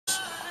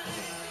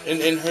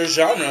in her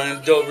genre,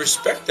 and they'll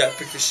respect that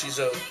because she's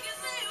a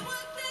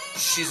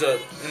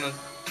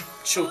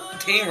she'll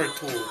tame her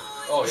tool.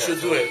 Oh yeah, she'll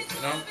do it,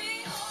 you know.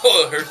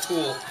 Oh, her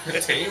tool.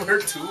 Tame her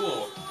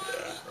tool.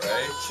 Yeah.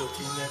 Right. She'll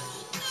tame that.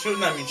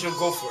 She'll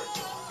go for it.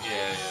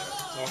 Yeah,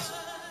 yeah. Awesome.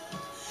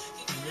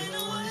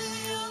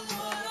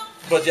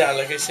 But yeah,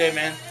 like I said,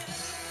 man,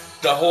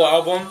 the whole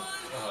album.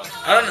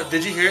 I don't know.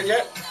 Did you hear it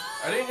yet?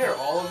 I didn't hear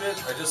all of it.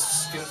 I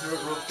just skimmed through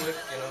it real quick,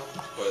 you know.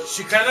 But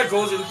she kind of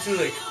goes into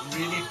like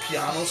really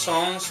piano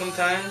songs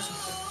sometimes,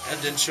 and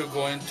then she'll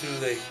go into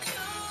like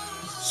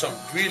some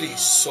really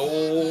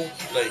soul,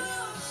 like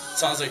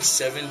sounds like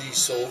 70s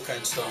soul kind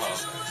of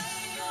stuff.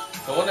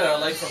 The one that I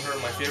like from her,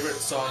 my favorite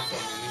song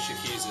from Alicia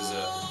Keys is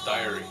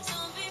Diary.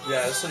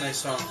 Yeah, that's a nice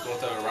song.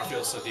 With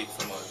Raphael Sadiq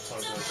from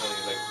Tony Tony.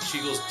 Like she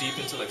goes deep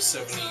into like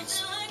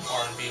 70s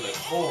R&B, like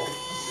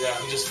yeah,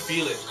 you just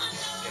feel it,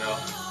 you know.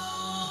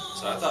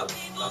 So I thought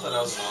that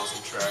was an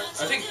awesome track.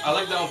 I think I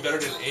like that one better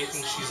than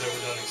anything she's ever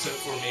done, except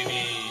for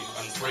maybe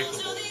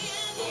Unbreakable,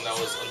 the one that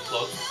was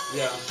unplugged.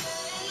 Yeah,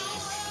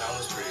 that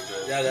one was pretty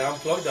good. Yeah, the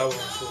unplugged album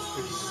was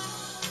pretty good.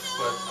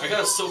 But I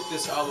gotta soak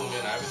this album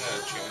in. I haven't had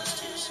a chance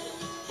to. So,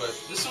 but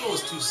this one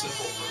was too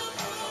simple for her.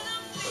 I don't know.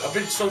 But I've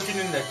been soaking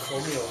in that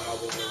Chromeo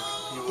album, and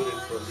you wouldn't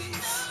believe.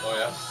 Oh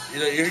yeah.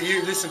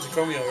 You listen to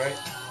Chromeo, right?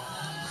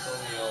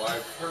 Chromeo,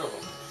 I've heard of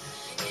them.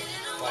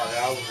 Oh,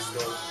 the album is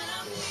dope.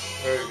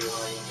 Very good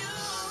album.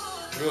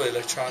 Really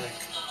electronic,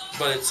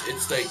 but it's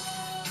like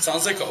it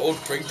sounds like an old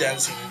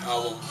breakdancing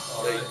album,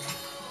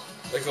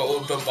 like an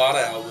old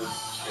Bambata album.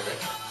 Yeah,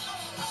 right.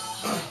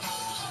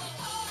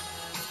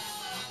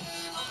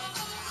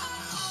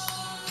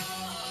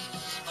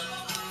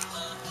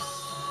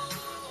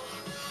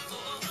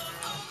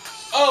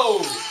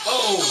 Oh,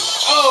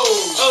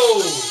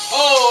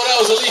 that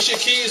was Alicia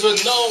Keys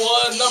with No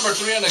One, number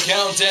 3 on the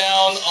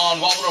countdown on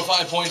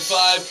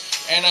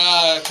 105.5. And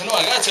Kanoa,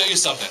 I gotta tell you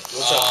something.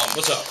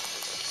 What's up?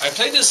 I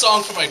played this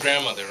song for my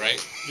grandmother, right?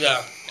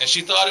 Yeah. And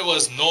she thought it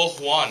was No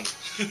Juan.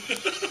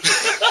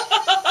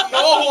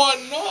 No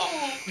Juan, no.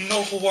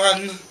 No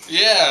Juan.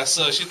 Yeah,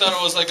 so she thought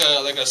it was like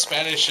a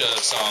Spanish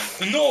song.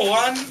 No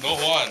Juan. No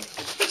Juan.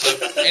 So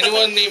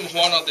anyone named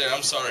Juan out there,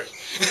 I'm sorry.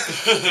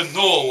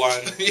 No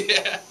Juan.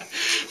 Yeah.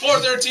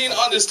 4:13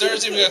 on this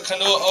Thursday, we got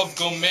Kanoa of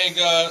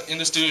Gomega in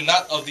the studio,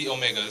 not of the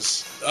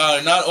Omegas.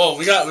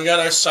 We got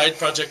our side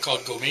project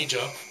called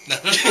Gomega.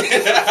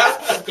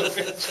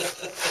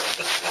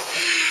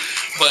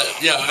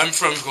 But yeah, I'm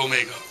from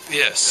Gomega.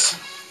 Yes.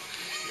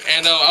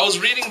 And I was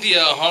reading the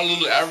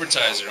Honolulu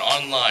Advertiser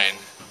online.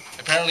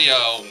 Apparently,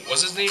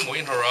 what's his name?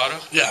 Wayne Harada?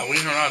 Yeah,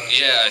 Wayne Harada.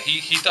 Yeah,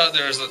 he thought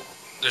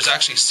there's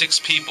actually 6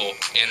 people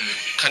in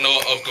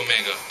Kanoa of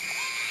Gomega.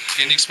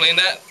 Can you explain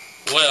that?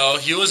 Well,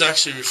 he was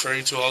actually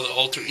referring to all the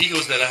alter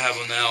egos that I have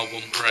on the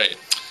album. Right.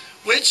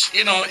 Which,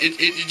 you know,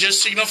 it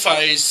just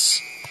signifies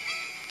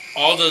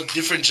all the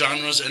different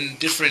genres and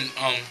different,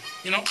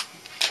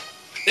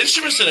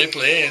 instruments that I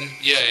play and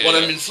what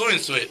I'm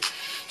influenced with.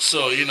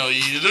 So, you know,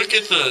 you look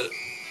at the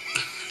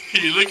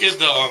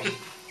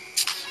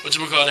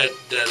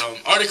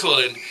article,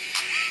 and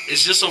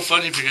it's just so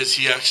funny because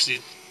he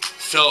actually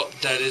felt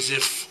that as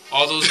if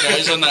all those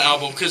guys on the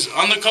album, because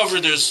on the cover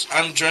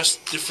I'm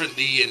dressed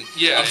differently and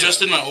I'm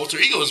dressed in my alter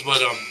egos,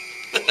 but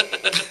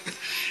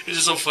it's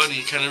just so funny.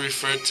 He kind of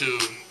referred to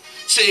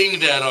saying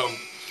that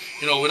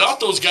without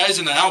those guys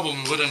in the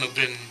album, it wouldn't have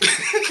been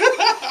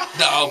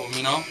the album,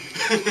 you know.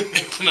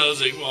 And I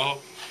was like,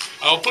 well,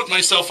 I'll put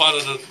myself out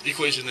of the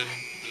equation and it'll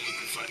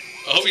be fine.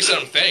 I hope you said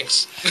him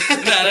thanks.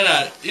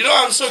 Nah. You know,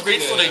 I'm so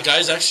grateful that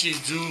guys actually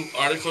do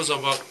articles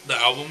about the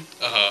album.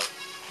 Yeah.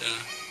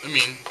 I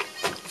mean,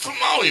 from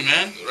Maui,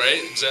 man.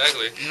 Right,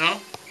 exactly. You know?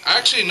 I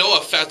actually know a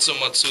Fatso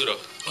Matsuda.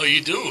 Oh,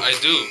 you do? I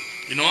do.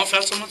 You know a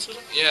Fatso Matsuda?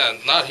 Yeah,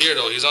 not here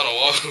though. He's on a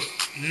wall.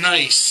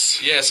 Nice.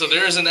 Yeah, so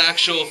there is an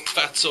actual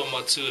Fatso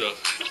Matsuda.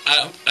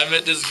 I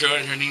met this girl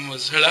and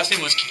her last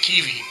name was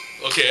Kikivi.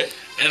 Okay.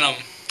 And I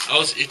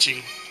was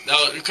itching.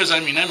 Because, I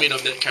made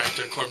up that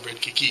character, Cornbread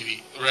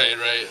Kikivi. Right.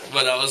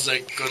 But I was,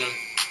 like, gonna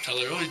tell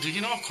her, oh, do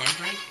you know a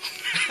cornbread?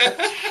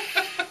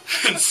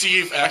 And see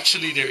if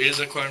actually there is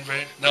a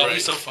cornbread. That would be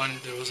so fun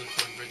if there was a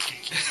cornbread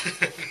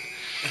Kikivi.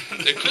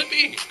 There could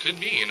be,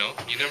 you know.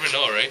 You never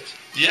know, right?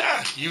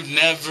 Yeah, you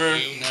never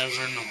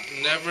know.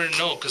 Never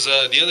know, because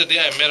the other day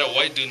I met a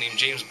white dude named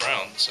James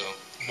Brown, so...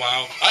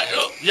 Wow.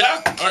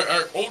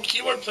 Our old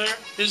keyboard player,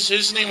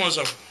 his name was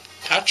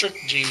Patrick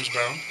James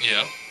Brown.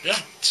 Yeah. Yeah.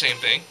 Same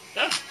thing.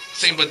 Yeah.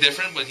 Same but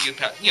different, but you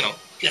know.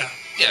 Yeah.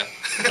 Yeah.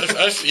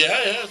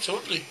 Yeah,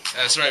 totally.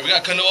 That's right. We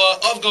got Kanoa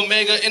of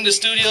Gomega in the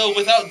studio.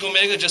 Without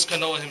Gomega, just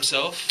Kanoa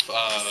himself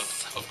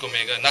of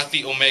Gomega, not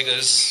the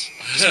Omegas.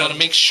 Just want to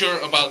make sure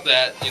about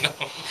that, you know.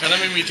 Kind of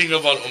made me think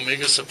about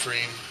Omega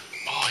Supreme.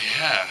 Oh, yeah.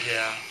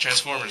 Yeah.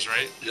 Transformers,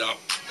 right? Yep.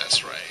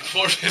 That's right.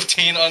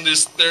 4:15 on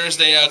this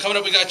Thursday. Coming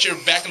up, we got your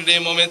back in the day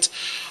moment.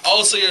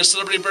 Also, your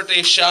celebrity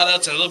birthday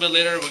shout-outs. And a little bit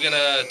later, we're going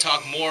to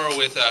talk more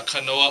with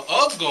Kanoa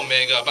of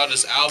Gomega about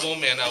his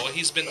album and what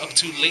he's been up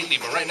to lately.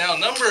 But right now,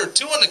 number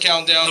 2 on the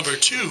countdown. Number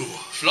 2.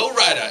 Flo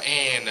Rida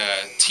and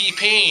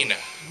T-Pain.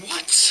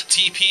 What?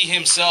 TP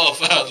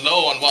himself,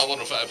 low on Wild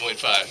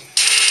 105.5.